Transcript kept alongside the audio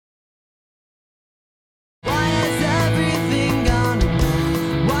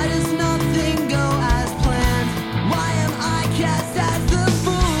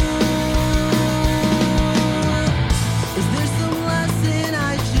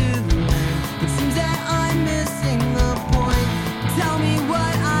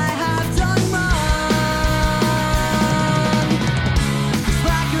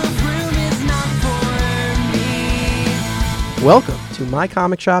Welcome to My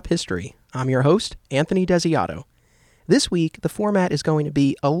Comic Shop History. I'm your host, Anthony Desiato. This week, the format is going to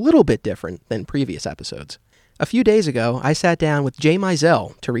be a little bit different than previous episodes. A few days ago, I sat down with Jay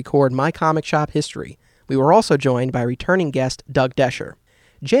Mizell to record My Comic Shop History. We were also joined by returning guest Doug Desher.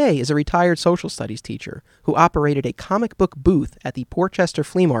 Jay is a retired social studies teacher who operated a comic book booth at the Portchester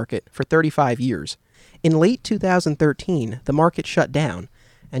Flea Market for 35 years. In late 2013, the market shut down,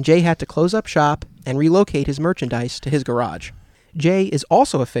 and Jay had to close up shop and relocate his merchandise to his garage. Jay is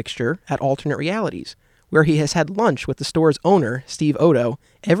also a fixture at Alternate Realities, where he has had lunch with the store's owner, Steve Odo,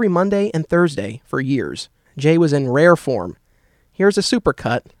 every Monday and Thursday for years. Jay was in rare form. Here's a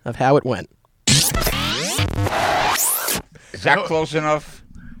supercut of how it went. Is that close enough?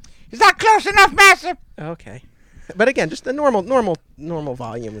 Is that close enough, Master? Okay. But again, just the normal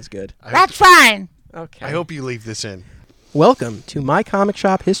volume is good. That's fine. Okay. I hope you leave this in. Welcome to My Comic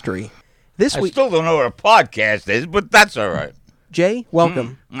Shop History. This I week, still don't know what a podcast is, but that's all right. Jay,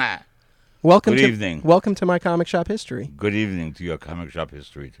 welcome. Nah. Welcome Good to evening. Welcome to My Comic Shop History. Good evening to your comic shop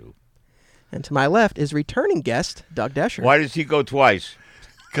history, too. And to my left is returning guest Doug Desher. Why does he go twice?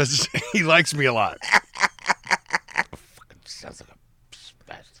 Because he likes me a lot. Sounds like a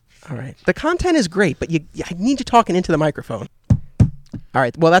spaz. All right. The content is great, but I need you talking into the microphone. All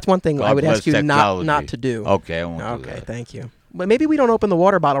right. Well, that's one thing I God would bless ask you technology. not to do. Okay, I won't do Okay, that. thank you. But maybe we don't open the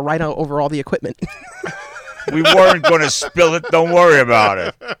water bottle right over all the equipment. We weren't going to spill it. Don't worry about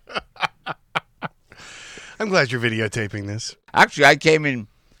it. I'm glad you're videotaping this. Actually, I came in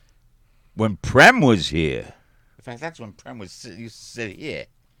when Prem was here. In fact, that's when Prem used to sit here.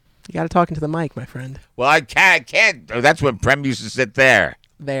 You got to talk into the mic, my friend. Well, I can't. That's when Prem used to sit there.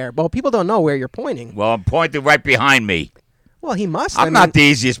 There. Well, people don't know where you're pointing. Well, I'm pointing right behind me. Well, he must. I'm not the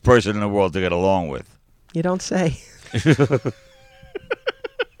easiest person in the world to get along with. You don't say.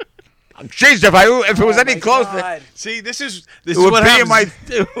 Jeez, if it was any closer, See, this is it would what be happens.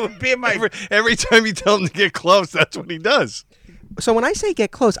 it would be in my. Every time you tell him to get close, that's what he does. So when I say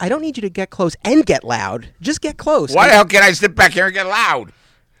get close, I don't need you to get close and get loud. Just get close. Why the hell can't I sit back here and get loud?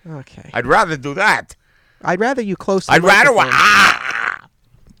 Okay. I'd rather do that. I'd rather you close to the I'd rather. microphone.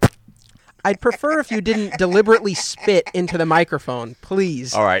 I'd prefer if you didn't deliberately spit into the microphone,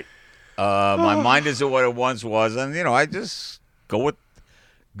 please. All right. My mind isn't what it once was, and I just go with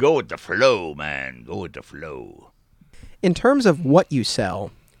the flow, man. Go with the flow. In terms of what you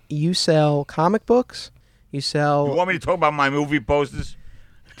sell comic books. You sell. You want me to talk about my movie posters?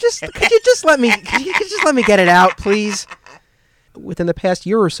 Could you just let me get it out, please? Within the past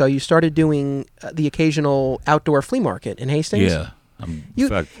year or so, you started doing the occasional outdoor flea market in Hastings. Yeah.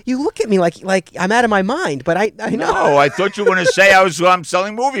 You look at me like I'm out of my mind, but I know. No, I thought you were going to say I'm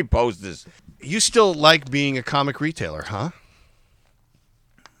selling movie posters. You still like being a comic retailer, huh?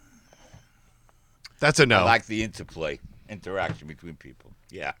 That's a no. I like the interaction between people.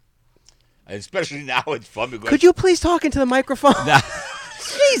 Yeah. And especially now it's fun because... Could you please talk into the microphone?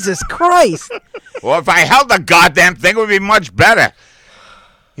 Jesus Christ. Well, if I held the goddamn thing, it would be much better.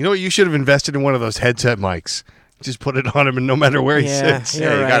 You know what? You should have invested in one of those headset mics. Just put it on him, and no matter where he sits. You're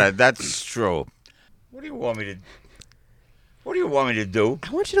Yeah, right. that's true. What do you want me to do?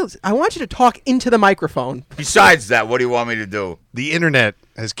 I want you to talk into the microphone. Besides that, what do you want me to do? The internet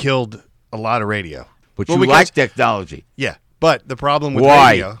has killed a lot of radio. But Well, you because- like technology. Yeah, but the problem with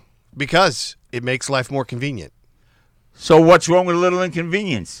Why? radio, because it makes life more convenient. So what's wrong with a little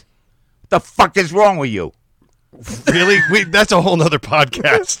inconvenience? What the fuck is wrong with you? Really? That's a whole nother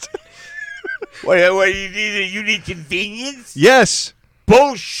podcast. What you need convenience? Yes.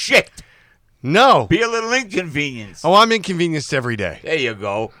 Bullshit. No. Be a little inconvenience. Oh, I'm inconvenienced every day. There you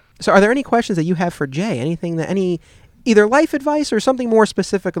go. So, are there any questions that you have for Jay? Either life advice or something more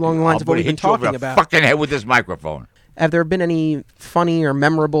specific along the lines of what we've been talking about? Fucking head with this microphone. Have there been any funny or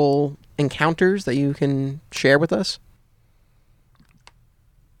memorable encounters that you can share with us?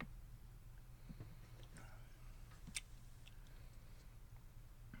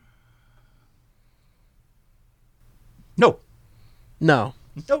 No. No.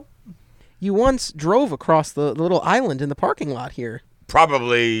 No. You once drove across the little island in the parking lot here.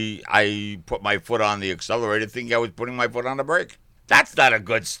 Probably I put my foot on the accelerator thinking I was putting my foot on the brake. That's not a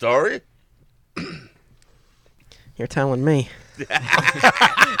good story. You're telling me.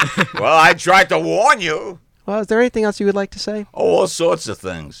 Well, I tried to warn you. Well, is there anything else you would like to say? Oh, all sorts of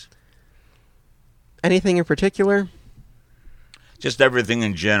things. Anything in particular? Just everything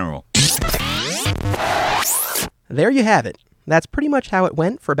in general. There you have it. That's pretty much how it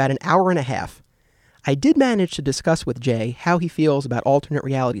went for about an hour and a half. I did manage to discuss with Jay how he feels about Alternate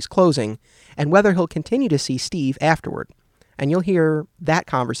Realities closing and whether he'll continue to see Steve afterward. And you'll hear that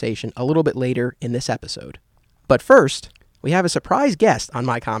conversation a little bit later in this episode. But first, We have a surprise guest on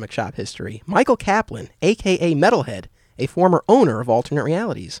My Comic Shop History, Michael Kaplan, a.k.a. Metalhead, a former owner of Alternate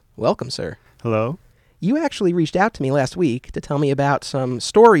Realities. Welcome, sir. Hello. You actually reached out to me last week to tell me about some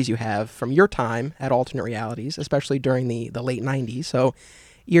stories you have from your time at Alternate Realities, especially during the late 90s. So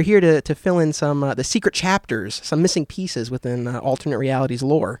you're here to fill in some the secret chapters, some missing pieces within Alternate Realities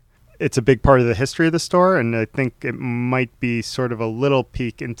lore. It's a big part of the history of the store, and I think it might be sort of a little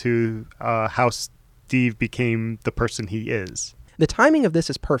peek into how Steve became the person he is. The timing of this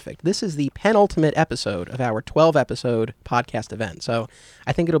is perfect. This is the penultimate episode of our 12-episode podcast event. So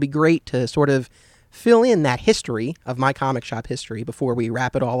I think it'll be great to sort of fill in that history of My Comic Shop History before we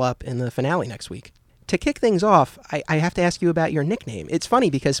wrap it all up in the finale next week. To kick things off, I have to ask you about your nickname. It's funny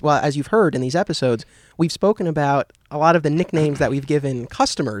because, well, as you've heard in these episodes, we've spoken about a lot of the nicknames that we've given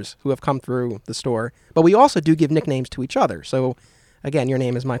customers who have come through the store, but we also do give nicknames to each other. So, again, your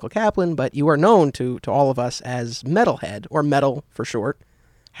name is Michael Kaplan, but you are known to all of us as Metalhead, or Metal for short.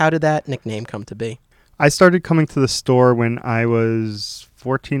 How did that nickname come to be? I started coming to the store when I was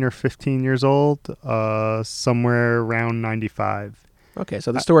 14 or 15 years old, somewhere around 95. Okay,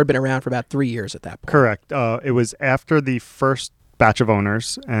 so the store had been around for about 3 years at that point. Correct. It was after the first batch of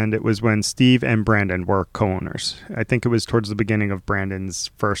owners, and it was when Steve and Brandon were co-owners. I think it was towards the beginning of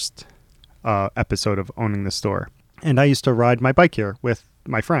Brandon's first episode of owning the store. And I used to ride my bike here with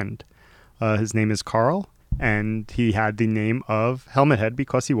my friend. His name is Carl, and he had the name of Helmet Head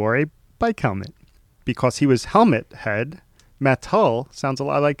because he wore a bike helmet. Because he was Helmet Head, Metal sounds a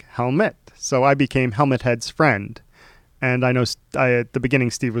lot like helmet. So I became Helmet Head's friend. And I know at the beginning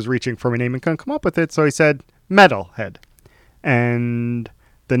Steve was reaching for a name and couldn't come up with it, so he said Metalhead. And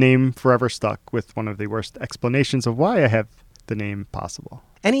the name forever stuck with one of the worst explanations of why I have the name possible.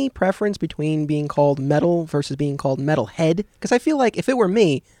 Any preference between being called Metal versus being called Metalhead? Because I feel like if it were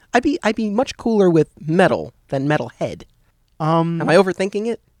me, I'd be much cooler with Metal than Metalhead. Am I overthinking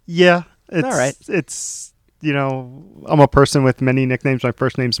it? Yeah. All right. It's, I'm a person with many nicknames. My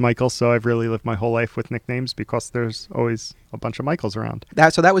first name's Michael, so I've really lived my whole life with nicknames because there's always a bunch of Michaels around.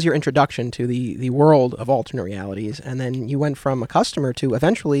 So that was your introduction to the world of Alternate Realities, and then you went from a customer to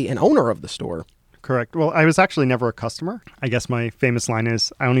eventually an owner of the store. Correct. Well, I was actually never a customer. I guess my famous line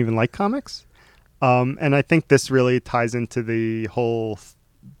is, I don't even like comics. And I think this really ties into the whole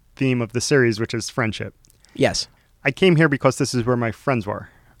theme of the series, which is friendship. Yes. I came here because this is where my friends were.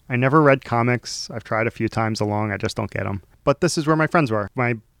 I never read comics. I've tried a few times along. I just don't get them. But this is where my friends were. When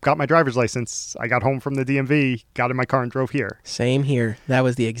I got my driver's license, I got home from the DMV, got in my car and drove here. Same here. That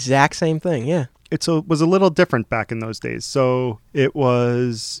was the exact same thing, yeah. It was a little different back in those days. So it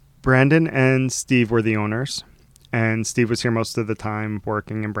was Brandon and Steve were the owners. And Steve was here most of the time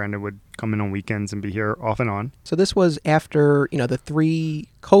working, and Brandon would come in on weekends and be here off and on. So this was after, the three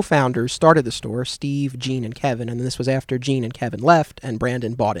co-founders started the store, Steve, Gene, and Kevin, and this was after Gene and Kevin left and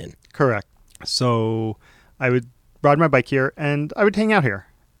Brandon bought in. Correct. So I would ride my bike here, and I would hang out here.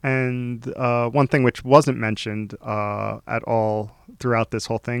 And one thing which wasn't mentioned at all throughout this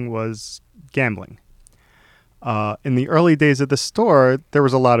whole thing was gambling. In the early days of the store, there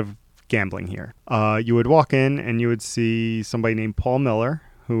was a lot of gambling here. You would walk in and you would see somebody named Paul Miller,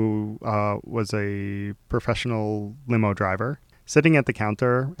 who was a professional limo driver, sitting at the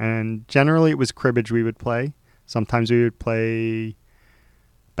counter, and generally it was cribbage we would play. Sometimes we would play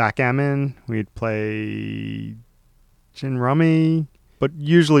backgammon, we'd play gin rummy, but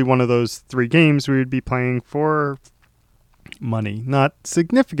usually one of those three games we would be playing for money. Not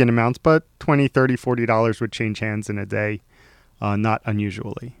significant amounts, but $20, $30, $40 would change hands in a day, not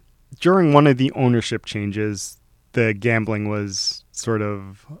unusually. During one of the ownership changes, the gambling was sort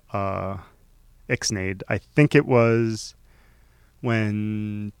of ixnayed. I think it was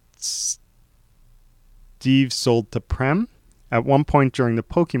when Steve sold to Prem. At one point during the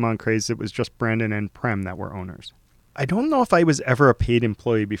Pokemon craze, it was just Brandon and Prem that were owners. I don't know if I was ever a paid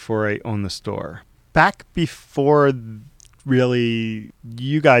employee before I owned the store. Back before really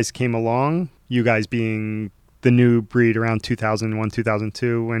you guys came along, you guys being the new breed around 2001,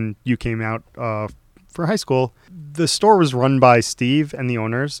 2002, when you came out for high school, the store was run by Steve and the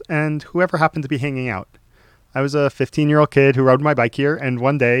owners and whoever happened to be hanging out. I was a 15-year-old kid who rode my bike here, and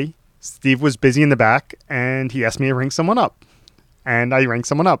one day Steve was busy in the back and he asked me to ring someone up. And I rang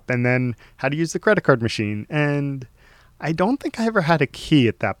someone up and then had to use the credit card machine. And I don't think I ever had a key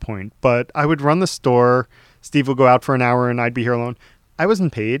at that point, but I would run the store. Steve would go out for an hour and I'd be here alone. I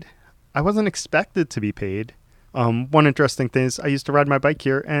wasn't paid. I wasn't expected to be paid. One interesting thing is I used to ride my bike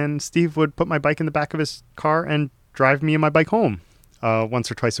here, and Steve would put my bike in the back of his car and drive me and my bike home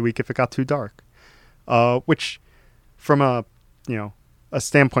once or twice a week if it got too dark. Which, from a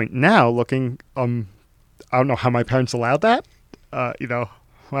standpoint now, looking, I don't know how my parents allowed that.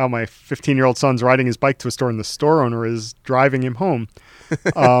 Wow, my 15-year-old son's riding his bike to a store and the store owner is driving him home.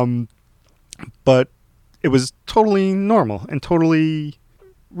 But it was totally normal and totally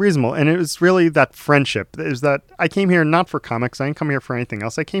reasonable. And it was really that friendship. It was that I came here not for comics. I didn't come here for anything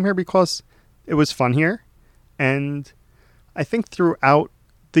else. I came here because it was fun here. And I think throughout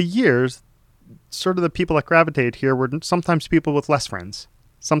the years, sort of the people that gravitated here were sometimes people with less friends.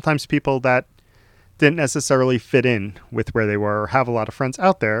 Sometimes people that didn't necessarily fit in with where they were or have a lot of friends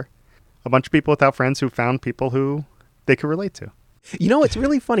out there. A bunch of people without friends who found people who they could relate to. You know, it's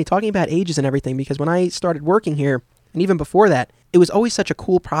really funny talking about ages and everything, because when I started working here, and even before that, it was always such a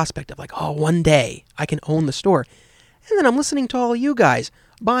cool prospect of like, oh, one day I can own the store. And then I'm listening to all you guys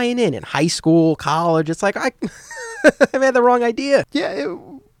buying in high school, college. It's like, I had the wrong idea. Yeah,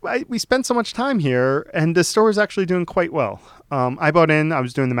 we spent so much time here, and the store is actually doing quite well. I bought in, I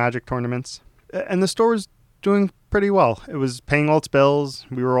was doing the Magic tournaments, and the store was doing pretty well. It was paying all its bills.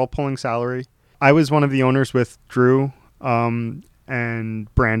 We were all pulling salary. I was one of the owners with Drew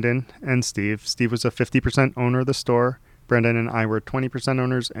and Brandon and Steve. Steve was a 50% owner of the store. Brandon and I were 20%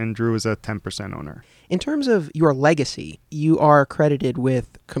 owners, and Drew was a 10% owner. In terms of your legacy, you are credited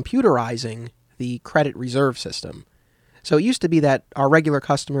with computerizing the credit reserve system. So it used to be that our regular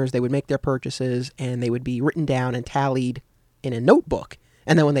customers, they would make their purchases and they would be written down and tallied in a notebook.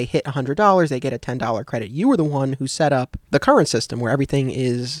 And then when they hit $100, they get a $10 credit. You were the one who set up the current system where everything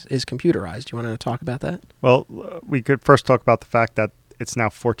is computerized. Do you want to talk about that? Well, we could first talk about the fact that it's now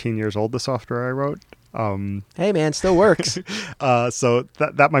 14 years old, the software I wrote. Hey, man, still works. So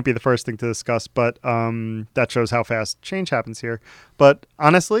that might be the first thing to discuss, but that shows how fast change happens here. But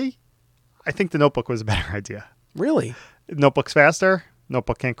honestly, I think the notebook was a better idea. Really? Notebook's faster.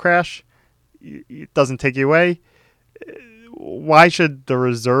 Notebook can't crash. It doesn't take you away. Why should the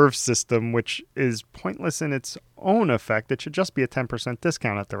reserve system, which is pointless in its own effect, it should just be a 10%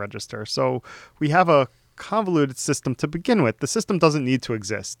 discount at the register? So we have a convoluted system to begin with. The system doesn't need to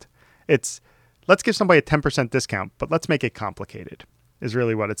exist. It's let's give somebody a 10% discount, but let's make it complicated, is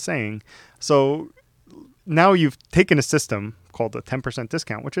really what it's saying. So now you've taken a system called a 10%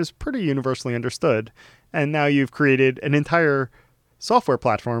 discount, which is pretty universally understood, and now you've created an entire software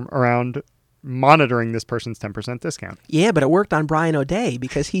platform around monitoring this person's 10% discount. Yeah, but it worked on Brian O'Day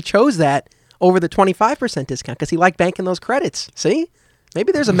because he chose that over the 25% discount because he liked banking those credits. See?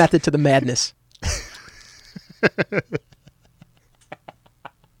 Maybe there's a method to the madness.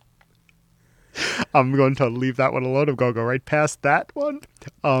 I'm going to leave that one alone. I'm going to go right past that one.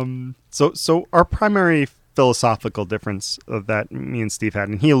 So our primary philosophical difference that me and Steve had,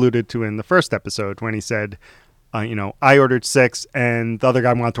 and he alluded to in the first episode when he said, I ordered 6 and the other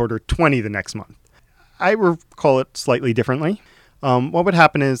guy wanted to order 20 the next month. I recall it slightly differently. What would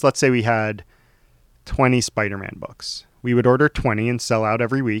happen is, let's say we had 20 Spider-Man books. We would order 20 and sell out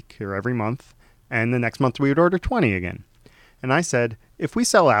every week or every month. And the next month we would order 20 again. And I said, if we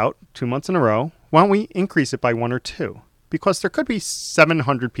sell out 2 months in a row, why don't we increase it by 1 or 2? Because there could be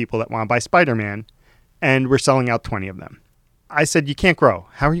 700 people that want to buy Spider-Man, and we're selling out 20 of them. I said, you can't grow.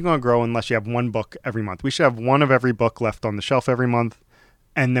 How are you going to grow unless you have one book every month? We should have one of every book left on the shelf every month,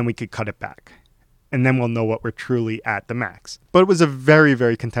 and then we could cut it back. And then we'll know what we're truly at the max. But it was a very,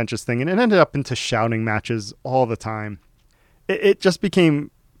 very contentious thing, and it ended up into shouting matches all the time. It just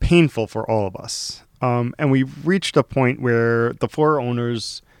became painful for all of us. And we reached a point where the 4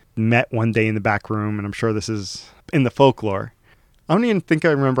 owners met one day in the back room, and I'm sure this is in the folklore. I don't even think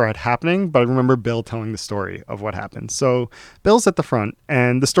I remember it happening, but I remember Bill telling the story of what happened. So Bill's at the front,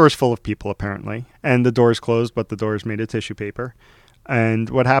 and the store's full of people, apparently. And the door's closed, but the door's made of tissue paper. And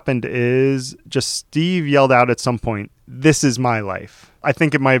what happened is just Steve yelled out at some point, "This is my life." I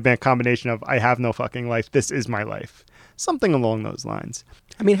think it might have been a combination of, I have no fucking life, this is my life. Something along those lines.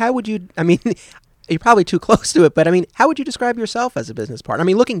 I mean, how would you, you're probably too close to it, but how would you describe yourself as a business partner?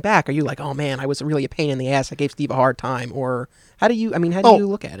 Looking back, are you like, oh man, I was really a pain in the ass, I gave Steve a hard time? Or how do you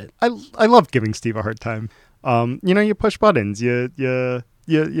look at it? I love giving Steve a hard time. You push buttons, you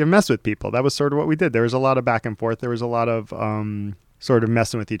mess with people. That was sort of what we did. There was a lot of back and forth. There was a lot of sort of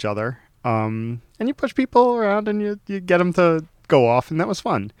messing with each other. And you push people around and you get them to go off, and that was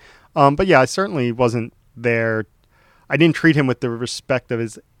fun. But yeah, I certainly wasn't there. I didn't treat him with the respect of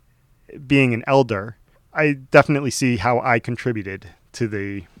his being an elder. I definitely see how I contributed to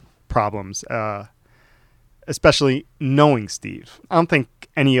the problems, especially knowing Steve. I don't think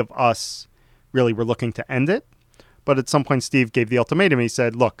any of us really were looking to end it, but at some point Steve gave the ultimatum. He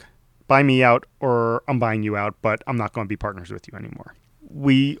said, look, buy me out or I'm buying you out, but I'm not going to be partners with you anymore.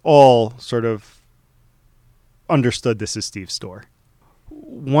 We all sort of understood this is Steve's store.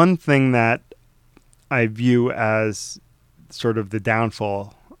 One thing that I view as sort of the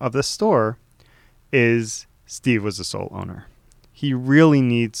downfall of the store is Steve was the sole owner. He really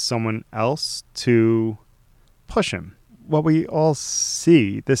needs someone else to push him. What we all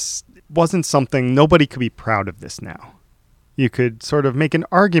see, this wasn't something, nobody could be proud of this now. You could sort of make an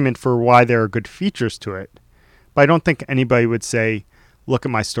argument for why there are good features to it, but I don't think anybody would say, look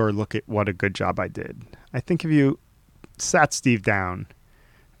at my store, look at what a good job I did. I think if you sat Steve down,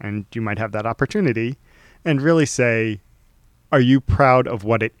 and you might have that opportunity, and really say, are you proud of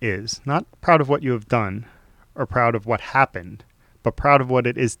what it is? Not proud of what you have done or proud of what happened, but proud of what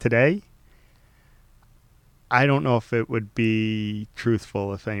it is today? I don't know if it would be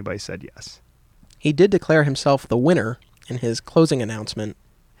truthful if anybody said yes. He did declare himself the winner in his closing announcement.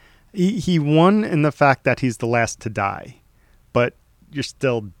 He won in the fact that he's the last to die, but you're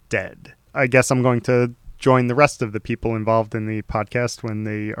still dead. I guess I'm going to join the rest of the people involved in the podcast when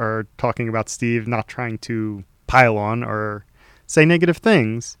they are talking about Steve, not trying to pile on or say negative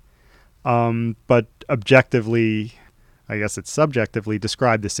things, but objectively, I guess it's subjectively,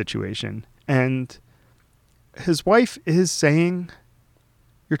 describe the situation. And his wife is saying,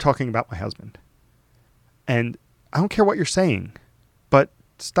 you're talking about my husband. And I don't care what you're saying, but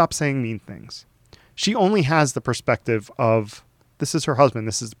stop saying mean things. She only has the perspective of, this is her husband,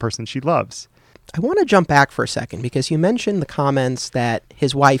 this is the person she loves. I want to jump back for a second because you mentioned the comments that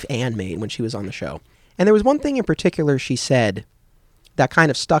his wife Ann made when she was on the show. And there was one thing in particular she said that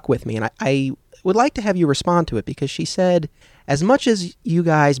kind of stuck with me, and I would like to have you respond to it, because she said, as much as you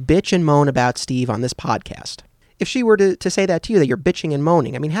guys bitch and moan about Steve on this podcast, if she were to say that to you, that you're bitching and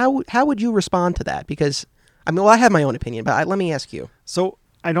moaning, I mean, how would you respond to that? Because, I mean, well, I have my own opinion, but let me ask you. So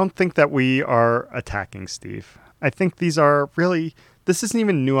I don't think that we are attacking Steve. I think these are really, this isn't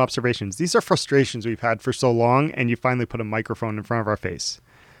even new observations. These are frustrations we've had for so long, and you finally put a microphone in front of our face,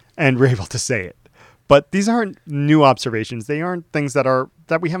 and we're able to say it. But these aren't new observations. They aren't things that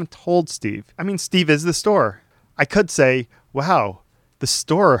we haven't told Steve. I mean, Steve is the store. I could say, wow, the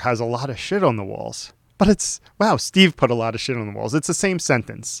store has a lot of shit on the walls. But it's, wow, Steve put a lot of shit on the walls. It's the same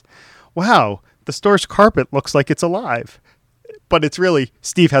sentence. Wow, the store's carpet looks like it's alive. But it's really,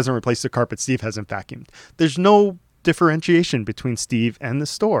 Steve hasn't replaced the carpet. Steve hasn't vacuumed. There's no differentiation between Steve and the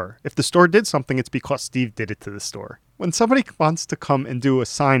store. If the store did something, it's because Steve did it to the store. When somebody wants to come and do a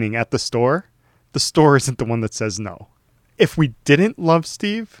signing at the store isn't the one that says no. If we didn't love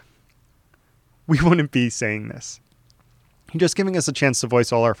Steve, we wouldn't be saying this. He's just giving us a chance to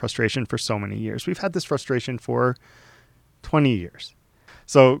voice all our frustration for so many years. We've had this frustration for 20 years.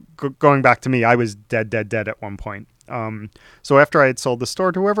 So going back to me, I was dead at one point. So after I had sold the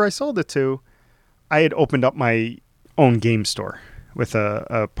store to whoever I sold it to, I had opened up my own game store with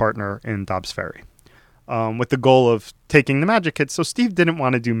a partner in Dobbs Ferry, with the goal of taking the Magic kids. So Steve didn't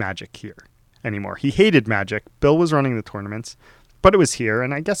want to do Magic here anymore. He hated Magic. Bill was running the tournaments, but it was here,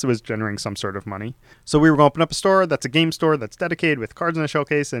 and I guess it was generating some sort of money. So we were going to open up a store that's a game store that's dedicated with cards in a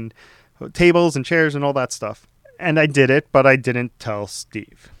showcase and tables and chairs and all that stuff. And I did it, but I didn't tell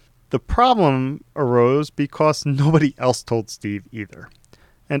Steve. The problem arose because nobody else told Steve either.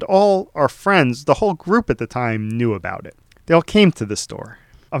 And all our friends, the whole group at the time, knew about it. They all came to the store.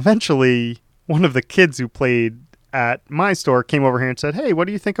 Eventually, one of the kids who played at my store came over here and said, hey, what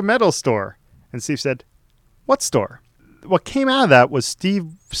do you think of Metal's store? And Steve said, what store? What came out of that was Steve.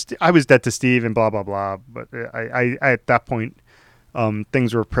 I was dead to Steve and blah, blah, blah. But I at that point,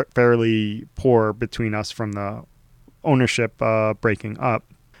 things were fairly poor between us from the ownership breaking up.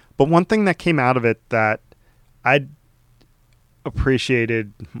 But one thing that came out of it that I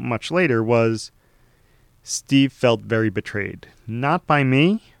appreciated much later was Steve felt very betrayed. Not by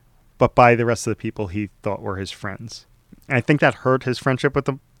me, but by the rest of the people he thought were his friends. And I think that hurt his friendship with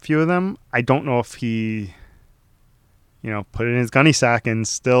a few of them. I don't know if he, put it in his gunny sack and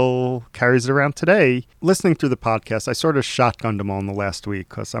still carries it around today. Listening through the podcast, I sort of shotgunned them all in the last week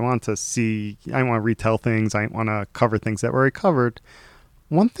because I want to retell things. I want to cover things that were already covered.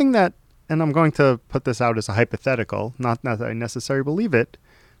 One thing that, and I'm going to put this out as a hypothetical, not that I necessarily believe it,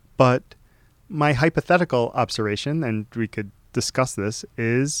 but my hypothetical observation, and we could discuss this,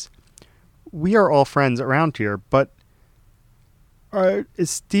 is we are all friends around here, but is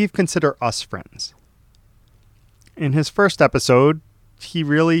Steve consider us friends? In his first episode, he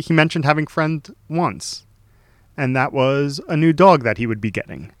mentioned having friend once, and that was a new dog that he would be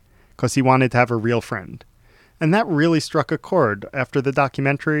getting because he wanted to have a real friend. And that really struck a chord after the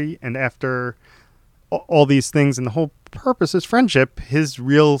documentary and after all these things. And the whole purpose is friendship. His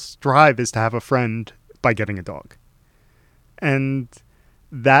real drive is to have a friend by getting a dog. And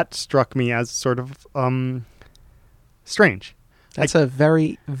that struck me as sort of strange. That's a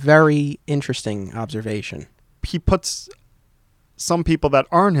very, very interesting observation. He puts some people that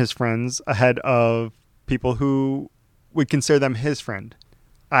aren't his friends ahead of people who would consider them his friend.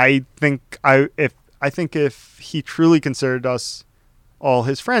 I think if he truly considered us all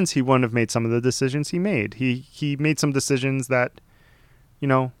his friends, he wouldn't have made some of the decisions he made. He made some decisions that,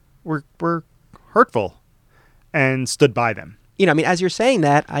 were hurtful and stood by them. I mean, as you're saying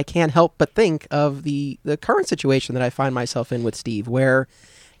that, I can't help but think of the current situation that I find myself in with Steve, where,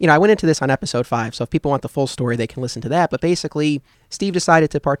 I went into this on episode 5, so if people want the full story, they can listen to that. But basically, Steve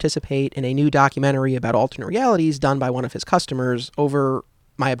decided to participate in a new documentary about alternate realities done by one of his customers over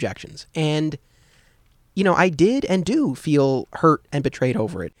my objections. And, I did and do feel hurt and betrayed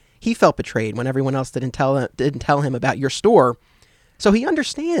over it. He felt betrayed when everyone else didn't tell him about your store. So he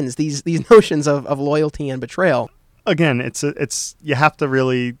understands these notions of loyalty and betrayal. Again, it's you have to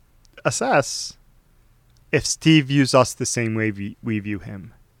really assess if Steve views us the same way we view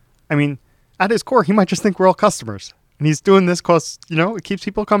him. I mean, at his core, he might just think we're all customers. And he's doing this because, it keeps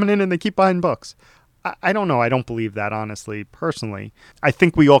people coming in and they keep buying books. I don't know. I don't believe that, honestly, personally. I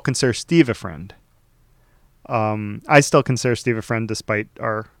think we all consider Steve a friend. I still consider Steve a friend despite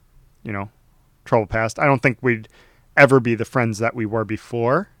our, troubled past. I don't think we'd ever be the friends that we were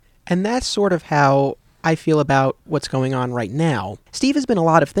before. And that's sort of how I feel about what's going on right now. Steve has been a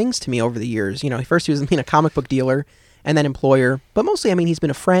lot of things to me over the years. First he was a comic book dealer and then employer, but mostly, he's been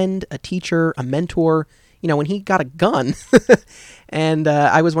a friend, a teacher, a mentor. When he got a gun and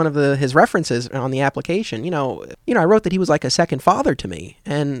I was one of his references on the application, I wrote that he was like a second father to me,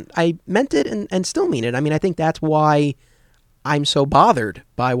 and I meant it and still mean it. I think that's why I'm so bothered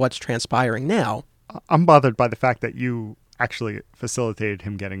by what's transpiring now. I'm bothered by the fact that you actually facilitated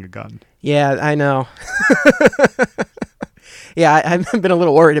him getting a gun. Yeah, I know. Yeah, I've been a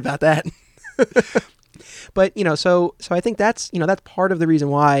little worried about that. But, so I think that's part of the reason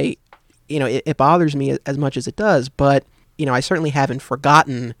why, it bothers me as much as it does. But, I certainly haven't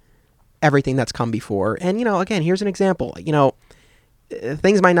forgotten everything that's come before. And, again, here's an example.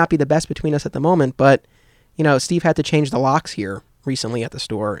 Things might not be the best between us at the moment, but, Steve had to change the locks here recently at the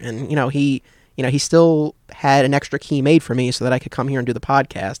store. And, he still had an extra key made for me so that I could come here and do the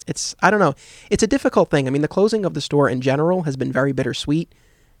podcast. I don't know. It's a difficult thing. The closing of the store in general has been very bittersweet,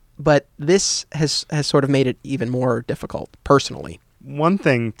 but this has sort of made it even more difficult personally. One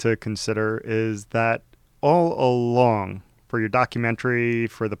thing to consider is that all along, for your documentary,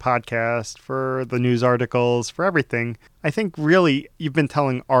 for the podcast, for the news articles, for everything, I think really you've been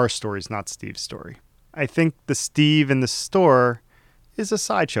telling our stories, not Steve's story. I think the Steve in the store is a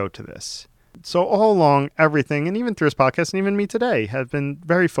sideshow to this. So all along, everything, and even through his podcast, and even me today, have been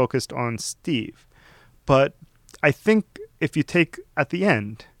very focused on Steve. But I think if you take, at the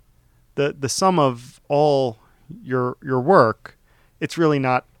end, the sum of all your work, it's really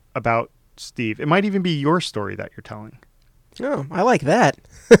not about Steve. It might even be your story that you're telling. Oh, I like that.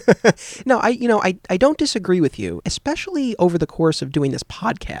 No, I don't disagree with you, especially over the course of doing this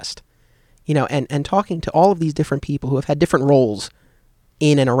podcast, and talking to all of these different people who have had different roles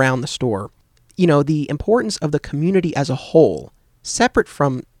in and around the store. The importance of the community as a whole, separate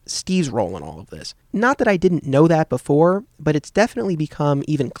from Steve's role in all of this. Not that I didn't know that before, but it's definitely become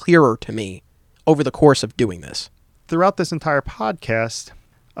even clearer to me over the course of doing this. Throughout this entire podcast,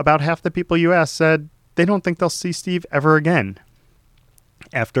 about half the people you asked said they don't think they'll see Steve ever again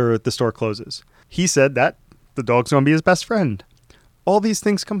after the store closes. He said that the dog's going to be his best friend. All these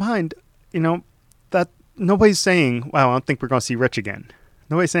things combined, that nobody's saying, wow, I don't think we're going to see Rich again.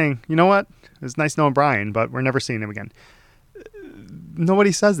 Nobody's saying, you know what? It's nice knowing Brian, but we're never seeing him again.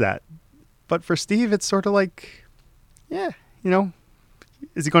 Nobody says that. But for Steve, it's sort of like, yeah,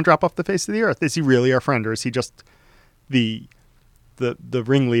 is he going to drop off the face of the earth? Is he really our friend, or is he just the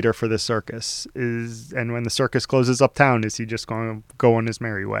ringleader for this circus? And when the circus closes uptown, is he just going to go on his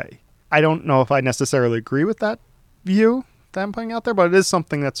merry way? I don't know if I necessarily agree with that view that I'm putting out there, but it is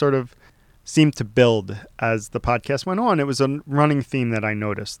something that sort of seemed to build as the podcast went on. It was a running theme that I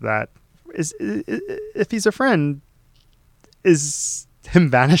noticed, that if he's a friend, is him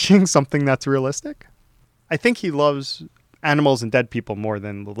vanishing something that's realistic? I think he loves animals and dead people more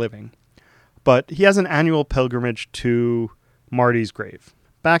than the living. But he has an annual pilgrimage to Marty's grave.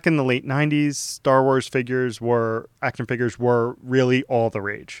 Back in the late 90s, Star Wars action figures were really all the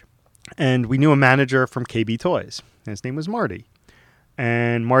rage. And we knew a manager from KB Toys. His name was Marty.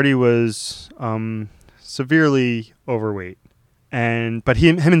 And Marty was severely overweight. But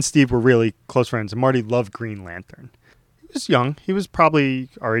him and Steve were really close friends. And Marty loved Green Lantern. He was young. He was probably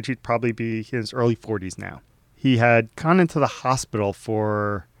our age. He'd probably be in his early 40s now. He had gone into the hospital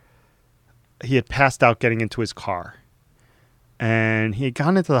he had passed out getting into his car. And he had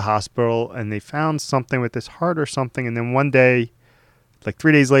gone into the hospital, and they found something with his heart or something. And then one day, like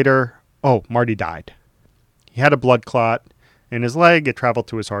 3 days later, Marty died. He had a blood clot in his leg. It traveled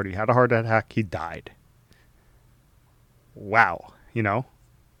to his heart. He had a heart attack. He died. Wow.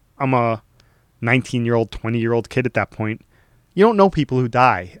 I'm a 19-year-old, 20-year-old kid at that point. You don't know people who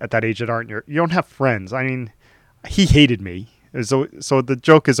die at that age that aren't you don't have friends. I mean, he hated me. So the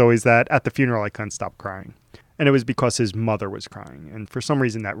joke is always that at the funeral I couldn't stop crying. And it was because his mother was crying. And for some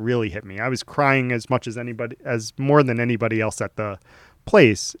reason that really hit me. I was crying as more than anybody else at the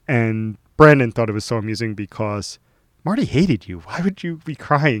place. And Brandon thought it was so amusing because Marty hated you. Why would you be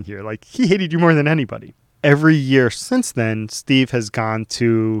crying here? Like, he hated you more than anybody. Every year since then, Steve has gone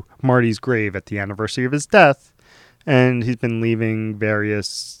to Marty's grave at the anniversary of his death. And he's been leaving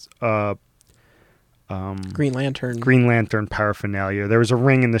various Green Lantern paraphernalia. There was a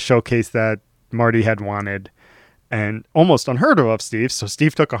ring in the showcase that Marty had wanted. And almost unheard of Steve. So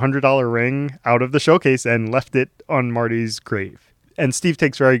Steve took a $100 ring out of the showcase and left it on Marty's grave. And Steve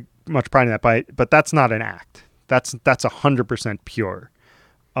takes very much pride in that, but that's not an act. That's 100% pure.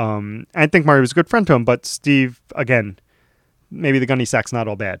 I think Marty was a good friend to him, but Steve, again, maybe the gunny sack's not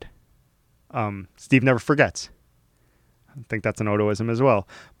all bad. Steve never forgets. I think that's an Odoism as well.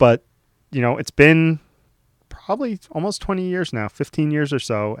 But, it's been probably almost 20 years now, 15 years or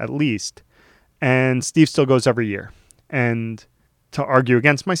so at least. And Steve still goes every year. And to argue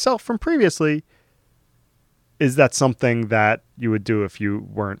against myself from previously, is that something that you would do if you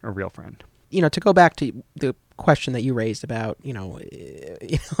weren't a real friend? To go back to the question that you raised about,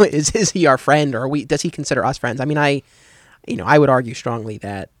 is he our friend, or does he consider us friends? I mean, I would argue strongly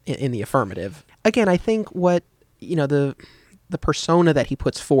that in the affirmative. Again, I think what, the persona that he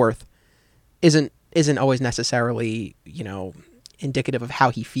puts forth isn't always necessarily, indicative of how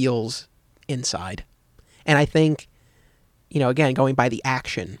he feels inside. And I think, again, going by the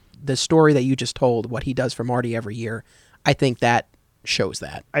action, the story that you just told, what he does for Marty every year, I think that shows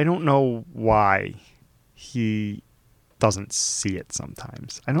that. I don't know why he doesn't see it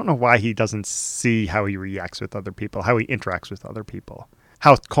sometimes. I don't know why he doesn't see how he reacts with other people, how he interacts with other people,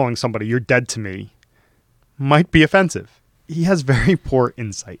 how calling somebody, "You're dead to me," might be offensive. He has very poor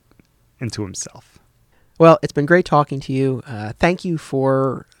insight into himself. Well, it's been great talking to you. Thank you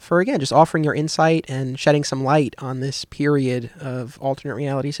for again, just offering your insight and shedding some light on this period of alternate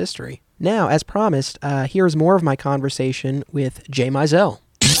realities history. Now, as promised, here's more of my conversation with Jay Mizell.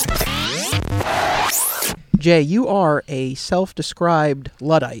 Jay, you are a self-described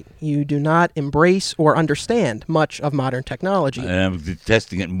Luddite. You do not embrace or understand much of modern technology. I'm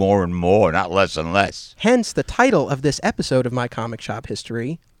detesting it more and more, not less and less. Hence the title of this episode of My Comic Shop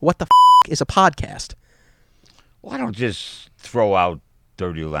History, What the is a Podcast? Why don't you just throw out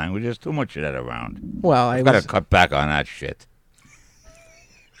dirty language? There's too much of that around. Well, I've got to cut back on that shit.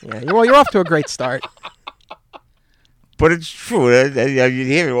 Yeah, you're off to a great start. But it's true. You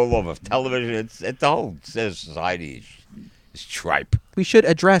hear it all over television. It's the whole society is tripe. We should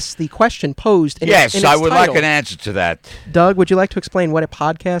address the question posed in yes, its I would title. like an answer to that. Doug, would you like to explain what a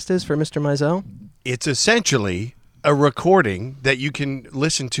podcast is for Mr. Mizell? It's essentially a recording that you can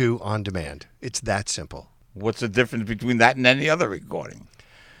listen to on demand. It's that simple. What's the difference between that and any other recording?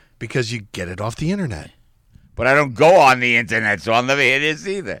 Because you get it off the internet. But I don't go on the internet, so I'll never hear this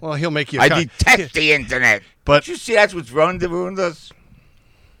either. Well, he'll make you... I detest the internet. But don't you see that's what's ruined us?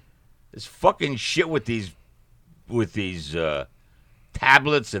 This fucking shit with these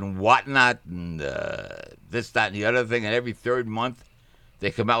tablets and whatnot and this, that, and the other thing. And every third month they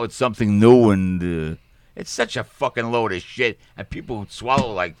come out with something new, and it's such a fucking load of shit. And people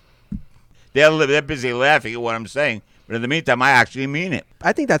swallow like they're busy laughing at what I'm saying, but in the meantime, I actually mean it.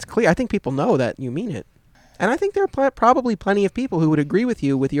 I think that's clear. I think people know that you mean it. And I think there are probably plenty of people who would agree with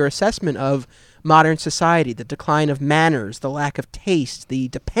you with your assessment of modern society, the decline of manners, the lack of taste, the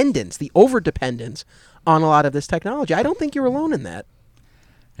dependence, the over-dependence on a lot of this technology. I don't think you're alone in that.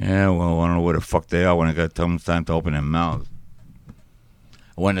 Yeah, well, I don't know where the fuck they are when I got time to open their mouths.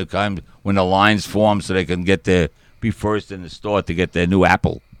 When the lines form so they can be first in the store to get their new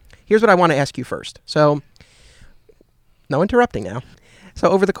Apple. Here's what I want to ask you first. So, no interrupting now. So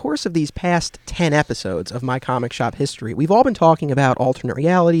over the course of these past 10 episodes of My Comic Shop History, we've all been talking about alternate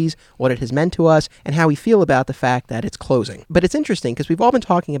realities, what it has meant to us, and how we feel about the fact that it's closing. But it's interesting because we've all been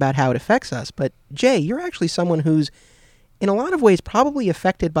talking about how it affects us. But Jay, you're actually someone who's, in a lot of ways, probably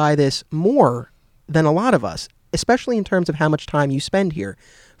affected by this more than a lot of us, especially in terms of how much time you spend here.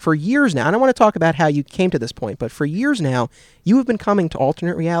 For years now, and I want to talk about how you came to this point, but for years now, you have been coming to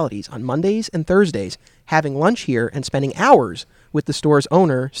alternate realities on Mondays and Thursdays, having lunch here and spending hours with the store's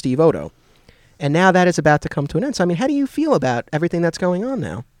owner, Steve Odo. And now that is about to come to an end. So, I mean, how do you feel about everything that's going on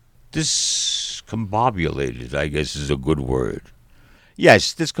now? Discombobulated, I guess, is a good word.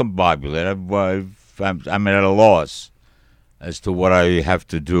 Yes, discombobulated. I'm at a loss as to what I have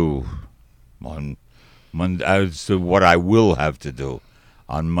to do on Monday, as to what I will have to do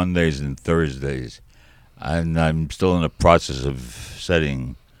on Mondays and Thursdays. And I'm still in the process of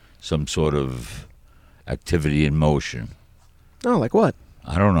setting some sort of activity in motion. Oh, like what?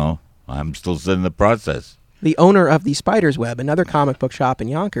 I don't know. I'm still in the process. The owner of the Spider's Web, another comic book shop in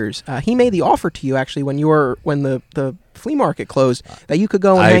Yonkers, he made the offer to you actually when the flea market closed that you could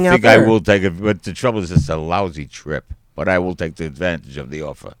go and hang out there. I think I will take it, but the trouble is it's a lousy trip. But I will take the advantage of the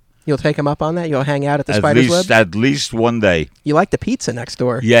offer. You'll take him up on that? You'll hang out at the Spider's Web? At least one day. You like the pizza next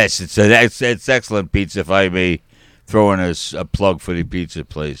door? Yes, it's excellent pizza, if I may throw in a plug for the pizza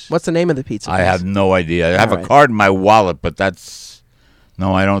place. What's the name of the pizza place? I have no idea. I have a card in my wallet, but that's...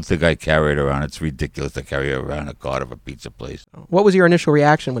 No, I don't think I carry it around. It's ridiculous to carry around a card of a pizza place. What was your initial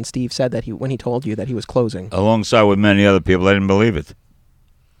reaction when Steve said that when he told you that he was closing? Alongside with many other people, I didn't believe it.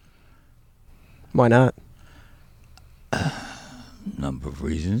 Why not? Number of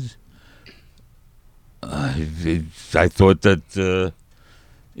reasons. I thought that,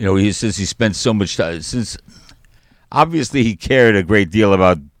 since he spent so much time, since obviously he cared a great deal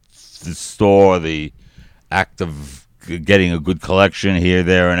about the store, the act of getting a good collection here,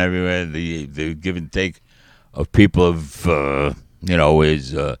 there, and everywhere, the give and take of people of,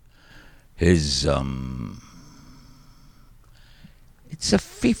 his it's a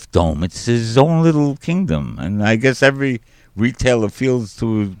fiefdom. It's his own little kingdom. And I guess every retailer feels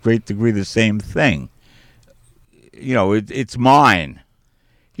to a great degree the same thing. It's mine.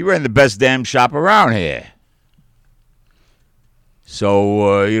 He ran the best damn shop around here.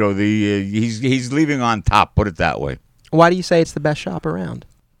 So, he's leaving on top, put it that way. Why do you say it's the best shop around?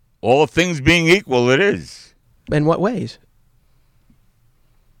 All things being equal, it is. In what ways?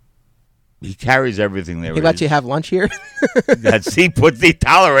 He carries everything there. He lets you have lunch here? He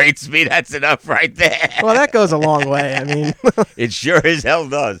tolerates me. That's enough right there. Well, that goes a long way. I mean, it sure as hell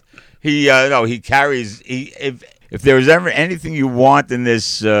does. He carries. If there was ever anything you want in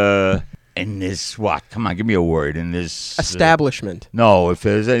this what? Come on, give me a word. In this establishment. No, if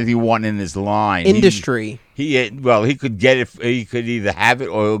there's anything you want in this line, industry. He could get it. He could either have it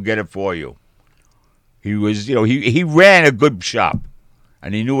or he'll get it for you. He was, he ran a good shop,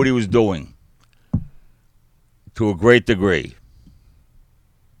 and he knew what he was doing to a great degree.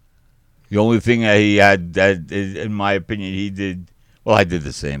 The only thing that he had, that in my opinion, he did. Well, I did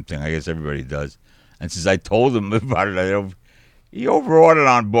the same thing. I guess everybody does. And since I told him about it, he overordered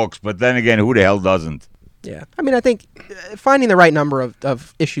on books. But then again, who the hell doesn't? Yeah. I mean, I think finding the right number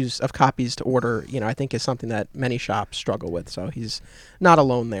of issues of copies to order, I think is something that many shops struggle with. So he's not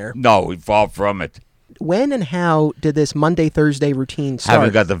alone there. No, he's far from it. When and how did this Monday, Thursday routine start? I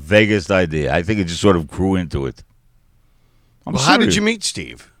haven't got the vaguest idea. I think it just sort of grew into it. How did you meet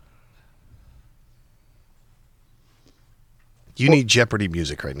Steve? You need Jeopardy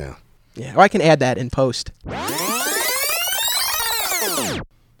music right now. Yeah, or I can add that in post.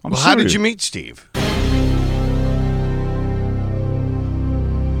 How did you meet Steve?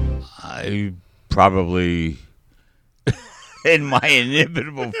 I probably, in my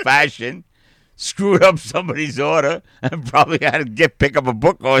inimitable fashion, screwed up somebody's order and probably had to pick up a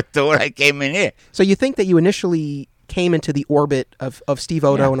book or two when I came in here. So you think that you initially came into the orbit of Steve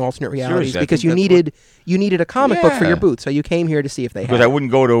Odo and Alternate Realities because you needed a comic book for your booth, so you came here to see if they had it. Because I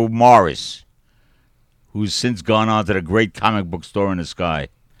wouldn't go to Morris, who's since gone on to the great comic book store in the sky.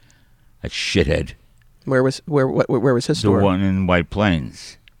 That shithead. Where was his store? The one in White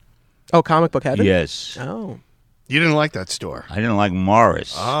Plains. Oh, Comic Book Heaven? Yes. Oh. You didn't like that store? I didn't like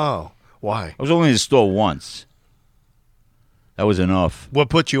Morris. Oh. Why? I was only in the store once. That was enough. What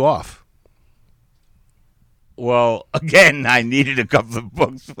put you off? Well, again, I needed a couple of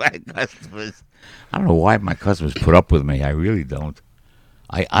books for my customers. I don't know why my customers put up with me. I really don't.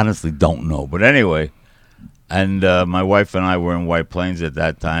 I honestly don't know. But anyway, and my wife and I were in White Plains at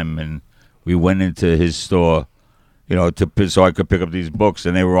that time, and we went into his store, so I could pick up these books,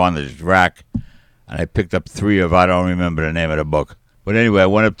 and they were on this rack, and I picked up 3 of, I don't remember the name of the book. But anyway, I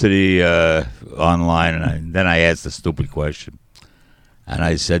went up to the online, and then I asked a stupid question. And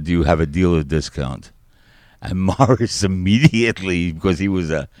I said, do you have a dealer discount? And Morris immediately, because he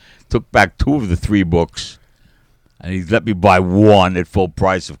was took back 2 of the 3 books, and he let me buy 1 at full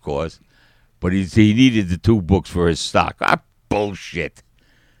price, of course. But he needed the 2 books for his stock. Bullshit.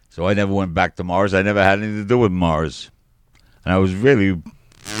 So I never went back to Morris. I never had anything to do with Morris. And I was really...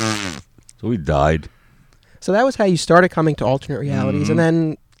 So he died. So that was how you started coming to Alternate Realities. And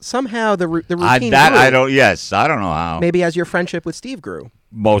then somehow the routine I grew. don't. Yes, I don't know how. Maybe as your friendship with Steve grew.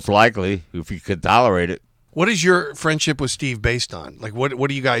 Most likely, if you could tolerate it. What is your friendship with Steve based on? Like, what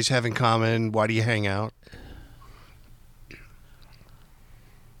do you guys have in common? Why do you hang out?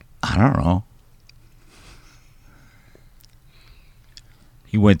 I don't know.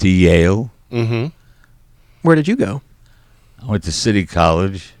 He went to Yale. Mm-hmm. Where did you go? I went to City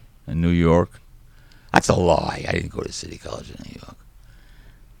College in New York. That's a lie. I didn't go to City College in New York.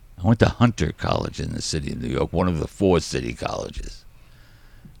 I went to Hunter College in the city of New York, one of the 4 city colleges.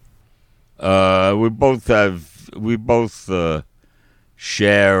 We both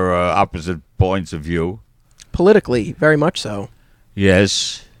share opposite points of view. Politically, very much so.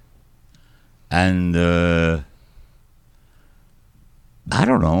 Yes. And I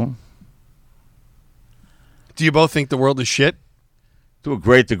don't know. Do you both think the world is shit? To a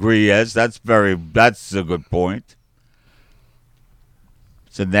great degree, yes. That's a good point.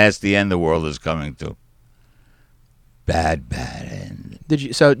 It's a nasty end the world is coming to. Bad end.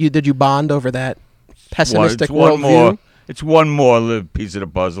 Did you bond over that pessimistic It's one more. worldview? It's one more piece of the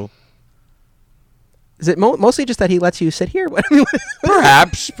puzzle. Is it mostly just that he lets you sit here?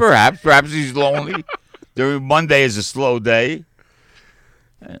 Perhaps he's lonely. Monday is a slow day.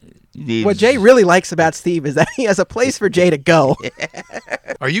 What Jay really likes about Steve is that he has a place for Jay to go.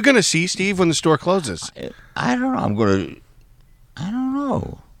 Are you going to see Steve when the store closes? I don't know. I don't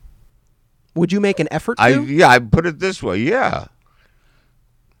know. Would you make an effort to? I put it this way. Yeah.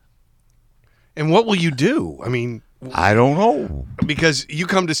 And what will you do? I mean, I don't know. because you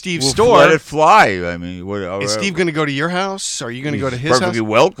come to Steve's We'll store. let it fly. I mean, Is Steve going to go to your house? Are you going to go to his perfectly house?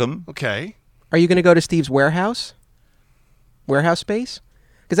 welcome. Okay. Are you going to go to Steve's warehouse space?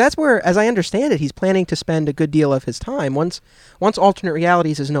 Because that's where, as I understand it, he's planning to spend a good deal of his time. Once Alternate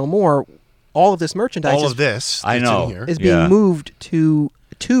Realities is no more, all of this merchandise All of this I that's know. in here. is being moved to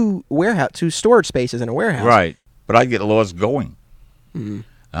storage spaces in a warehouse. Right. But I get lost going.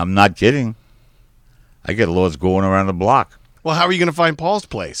 I'm not kidding. I get lost going around the block. Well, how are you going to find Paul's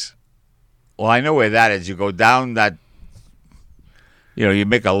place? Well, I know where that is. You go down that, you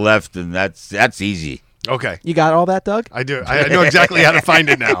make a left, and that's easy. Okay. You got all that, Doug? I do. I know exactly how to find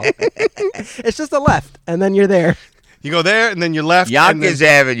it now. It's just a left, and then you're there. You go there, and then you left. and Yonkers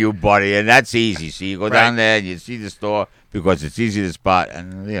then, Avenue, buddy, and that's easy. So you go down there, and you see the store because it's easy to spot,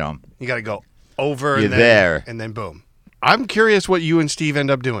 and you got to go over. You're and then, there. and then boom. I'm curious what you and Steve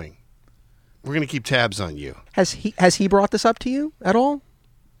end up doing. We're going to keep tabs on you. Has he brought this up to you at all?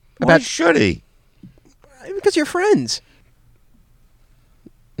 Why should he? Because you're friends.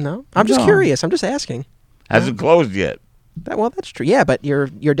 No, I'm just No. curious. I'm just asking. Hasn't closed yet. That's true. Yeah, but you're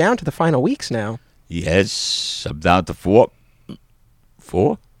down to the final weeks now. Yes, I'm down to 4.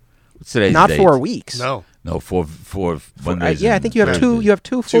 4? What's today's Not date? 4 weeks. No. No, 4 Mondays. I think you have two. Thursdays. You have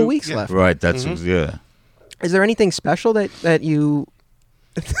 2 full Two, weeks yeah. left. Right, that's yeah. Is there anything special that you?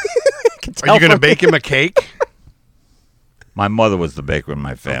 can Are tell you going to from- bake him a cake? My mother was the baker in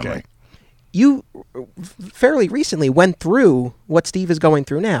my family. Okay. You fairly recently went through what Steve is going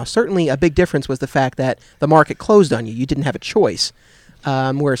through now. Certainly, a big difference was the fact that the market closed on you. You didn't have a choice.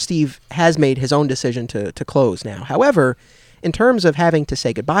 Where Steve has made his own decision to close now. However, in terms of having to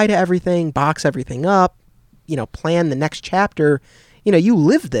say goodbye to everything, box everything up, plan the next chapter, you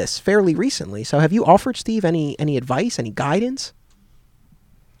lived this fairly recently. So have you offered Steve any advice, any guidance?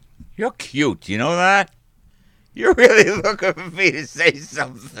 You're cute. You know that? You're really looking for me to say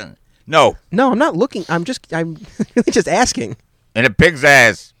something. No. No, I'm not looking. I'm really just asking. In a pig's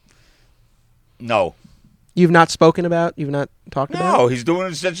ass. No. You've not talked about No, he's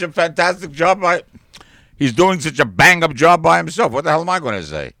doing such a fantastic job. He's doing such a bang-up job by himself. What the hell am I going to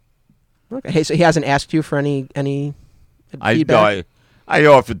say? Okay, hey, so he hasn't asked you for any feedback? I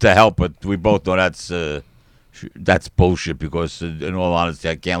offered to help, but we both know that's bullshit because, in all honesty,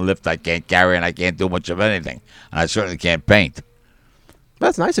 I can't lift, I can't carry, and I can't do much of anything. And I certainly can't paint.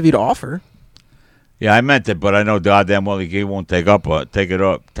 That's nice of you to offer. Yeah, I meant it, but I know goddamn well he won't take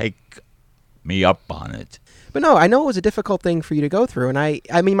me up on it. But no, I know it was a difficult thing for you to go through, and I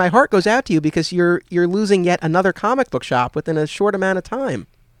mean, my heart goes out to you because you're losing yet another comic book shop within a short amount of time.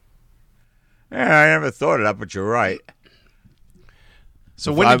 Yeah, I never thought of that, but you're right.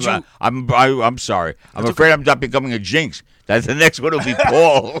 So when did you? I'm sorry. I'm afraid I'm not becoming a jinx. That's the next one will be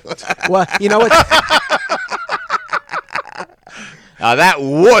Paul. Well, you know what? Now that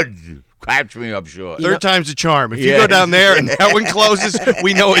would catch me up short. Third time's a charm. If you Yeah. go down there and that one closes,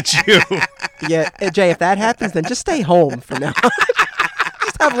 we know it's you. Yeah, Jay, if that happens, then just stay home for now.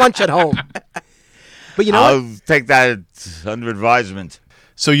 Just have lunch at home. But you know what? I'll take that under advisement.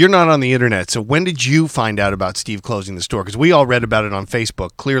 So you're not on the internet. So when did you find out about Steve closing the store? Because we all read about it on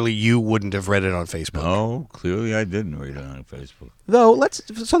Facebook. Clearly, you wouldn't have read it on Facebook. No, clearly I didn't read it on Facebook. Though,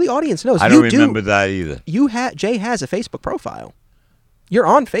 so the audience knows. I don't remember that either. Jay has a Facebook profile. You're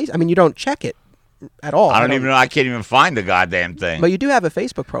on Facebook. I mean, you don't check it at all. I don't even know. I can't even find the goddamn thing. But you do have a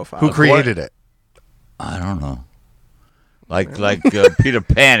Facebook profile. Who created it? I don't know. Like Peter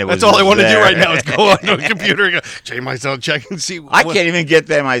Pan. That's all I want to do right now is go on the computer and go, Jay myself check and see. I can't even get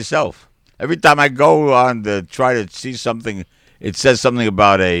there myself. Every time I go on to try to see something, it says something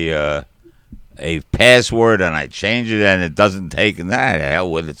about a password, and I change it, and it doesn't take. And hell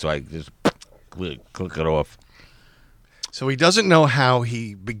with it, so I just click it off. So he doesn't know how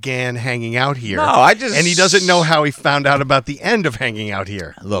he began hanging out here. No, and he doesn't know how he found out about the end of hanging out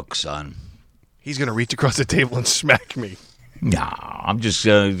here. Look, son. He's going to reach across the table and smack me. No, I'm just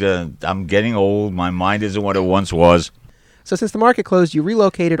I'm getting old. My mind isn't what it once was. So since the market closed, you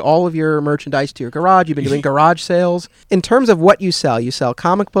relocated all of your merchandise to your garage. You've been doing garage sales. In terms of what you sell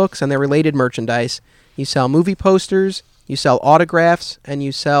comic books and their related merchandise. You sell movie posters. You sell autographs. And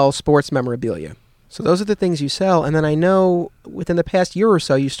you sell sports memorabilia. So those are the things you sell. And then I know within the past year or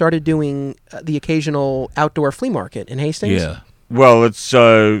so, you started doing the occasional outdoor flea market in Hastings. Yeah. Well, it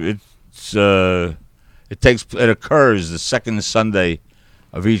occurs the second Sunday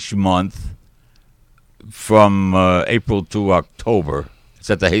of each month from April to October. It's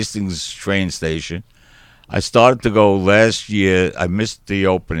at the Hastings train station. I started to go last year. I missed the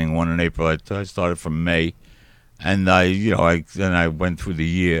opening one in April. I started from May, and then I went through the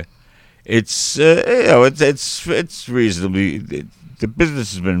year. It's it's reasonably. The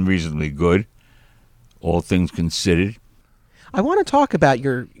business has been reasonably good, all things considered. I want to talk about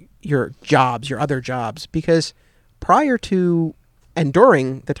your jobs, your other jobs, because prior to and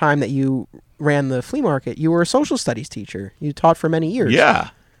during the time that you ran the flea market, you were a social studies teacher. You taught for many years.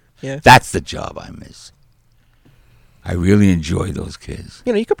 Yeah. That's the job I miss. I really enjoy those kids.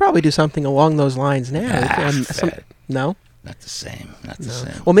 You could probably do something along those lines now. No? Not the same. Not the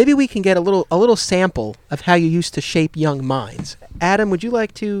same. Well, maybe we can get a little sample of how you used to shape young minds. Adam, would you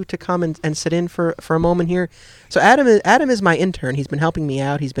like to come and sit in for a moment here? So Adam is my intern. He's been helping me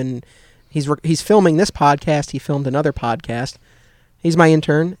out. He's filming this podcast. He filmed another podcast. He's my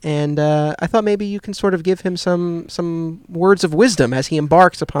intern, and I thought maybe you can sort of give him some words of wisdom as he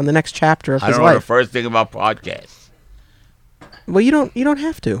embarks upon the next chapter of his I don't life. know the first thing about podcasts. Well, you don't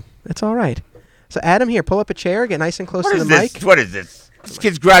have to. It's all right. So Adam, here, pull up a chair, get nice and close to the mic. What is this? This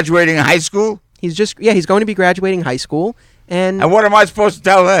kid's graduating high school? He's going to be graduating high school. And what am I supposed to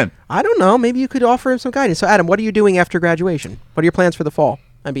tell him? I don't know. Maybe you could offer him some guidance. So Adam, what are you doing after graduation? What are your plans for the fall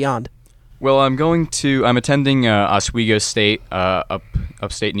and beyond? Well, I'm attending Oswego State,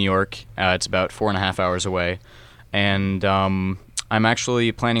 upstate New York. It's about 4.5 hours away. And I'm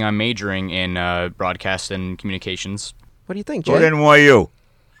actually planning on majoring in broadcast and communications. What do you think, Jay? Go to NYU.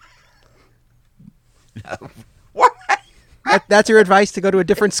 What? That's your advice to go to a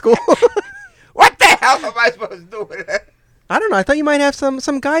different school? What the hell am I supposed to do with it? I don't know. I thought you might have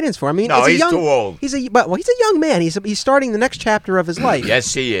some guidance for him. I mean, no, he's too old. He's a young man. He's starting the next chapter of his life.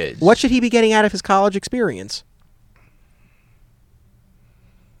 Yes, he is. What should he be getting out of his college experience?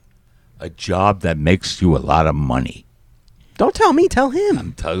 A job that makes you a lot of money. Don't tell me. Tell him.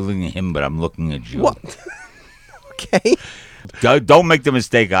 I'm telling him, but I'm looking at you. What? Okay. Don't make the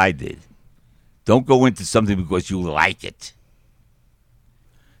mistake I did. Don't go into something because you like it.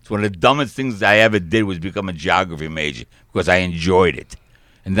 It's one of the dumbest things I ever did was become a geography major because I enjoyed it.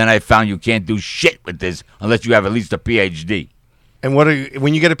 And then I found you can't do shit with this unless you have at least a PhD. And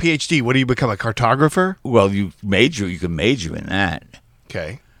when you get a PhD, what do you become, a cartographer? Well, you can major in that.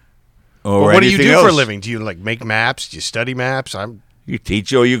 Okay. Or what do you do else. for a living? Do you make maps? Do you study maps? You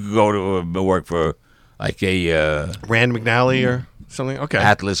teach, or you could go to work for like a Rand McNally or something. Okay.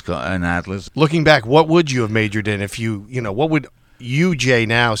 An atlas. Looking back, what would you have majored in if what would you, Jay,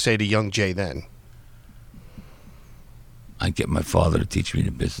 now say to young Jay then? I'd get my father to teach me the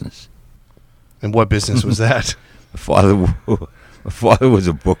business. And what business was that? My father was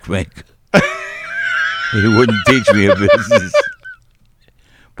a bookmaker. He wouldn't teach me a business.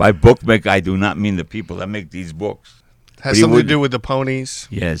 By bookmaker, I do not mean the people that make these books. Has something to do with the ponies?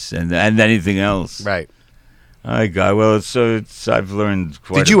 Yes, and anything else. Right. I got I've learned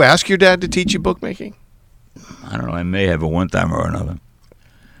quite. Did you ask your dad to teach you bookmaking? I don't know. I may have at one time or another.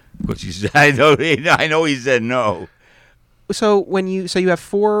 But I know he said no. So you have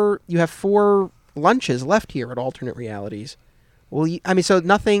four lunches left here at Alternate Realities. Will you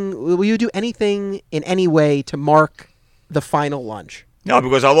do anything in any way to mark the final lunch? No,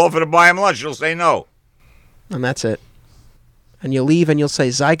 because I'll offer to buy him lunch. He'll say no. And that's it. and you'll leave and you'll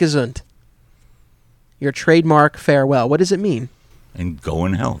say, sei gesund. Your trademark farewell. What does it mean? And go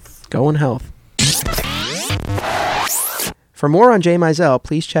in health. Go in health. For more on Jay Mizell,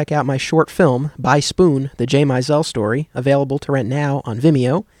 please check out my short film, By Spoon, The Jay Mizell Story, available to rent now on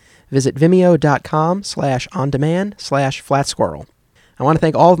Vimeo. Visit vimeo.com/ondemand/flatsquirrel. I want to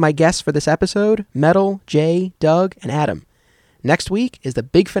thank all of my guests for this episode, Metal, Jay, Doug, and Adam. Next week is the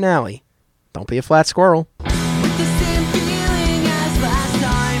big finale. Don't be a flat squirrel.